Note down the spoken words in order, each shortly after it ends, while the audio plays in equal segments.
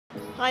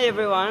Hi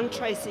everyone,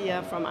 Tracy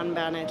here from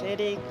Unbound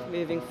Athletic.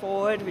 Moving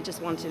forward, we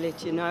just want to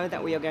let you know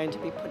that we are going to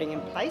be putting in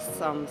place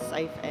some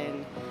safe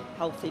and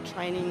healthy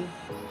training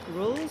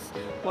rules.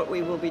 What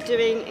we will be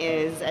doing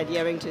is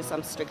adhering to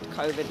some strict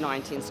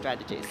COVID-19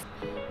 strategies.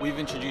 We've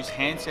introduced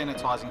hand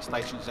sanitising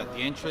stations at the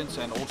entrance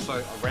and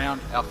also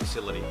around our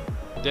facility.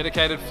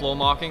 Dedicated floor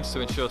markings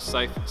to ensure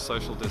safe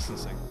social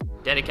distancing.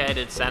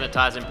 Dedicated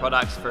sanitising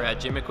products for our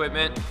gym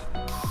equipment.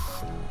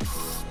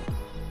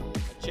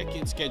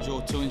 Check-in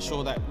schedule to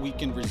ensure that we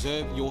can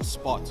reserve your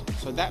spot.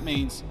 So that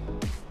means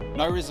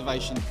no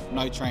reservation,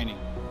 no training.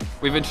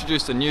 We've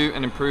introduced a new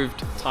and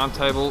improved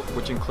timetable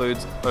which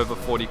includes over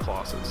 40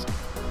 classes.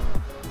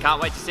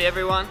 Can't wait to see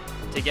everyone.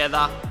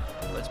 Together,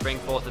 let's bring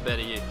forth a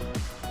better you.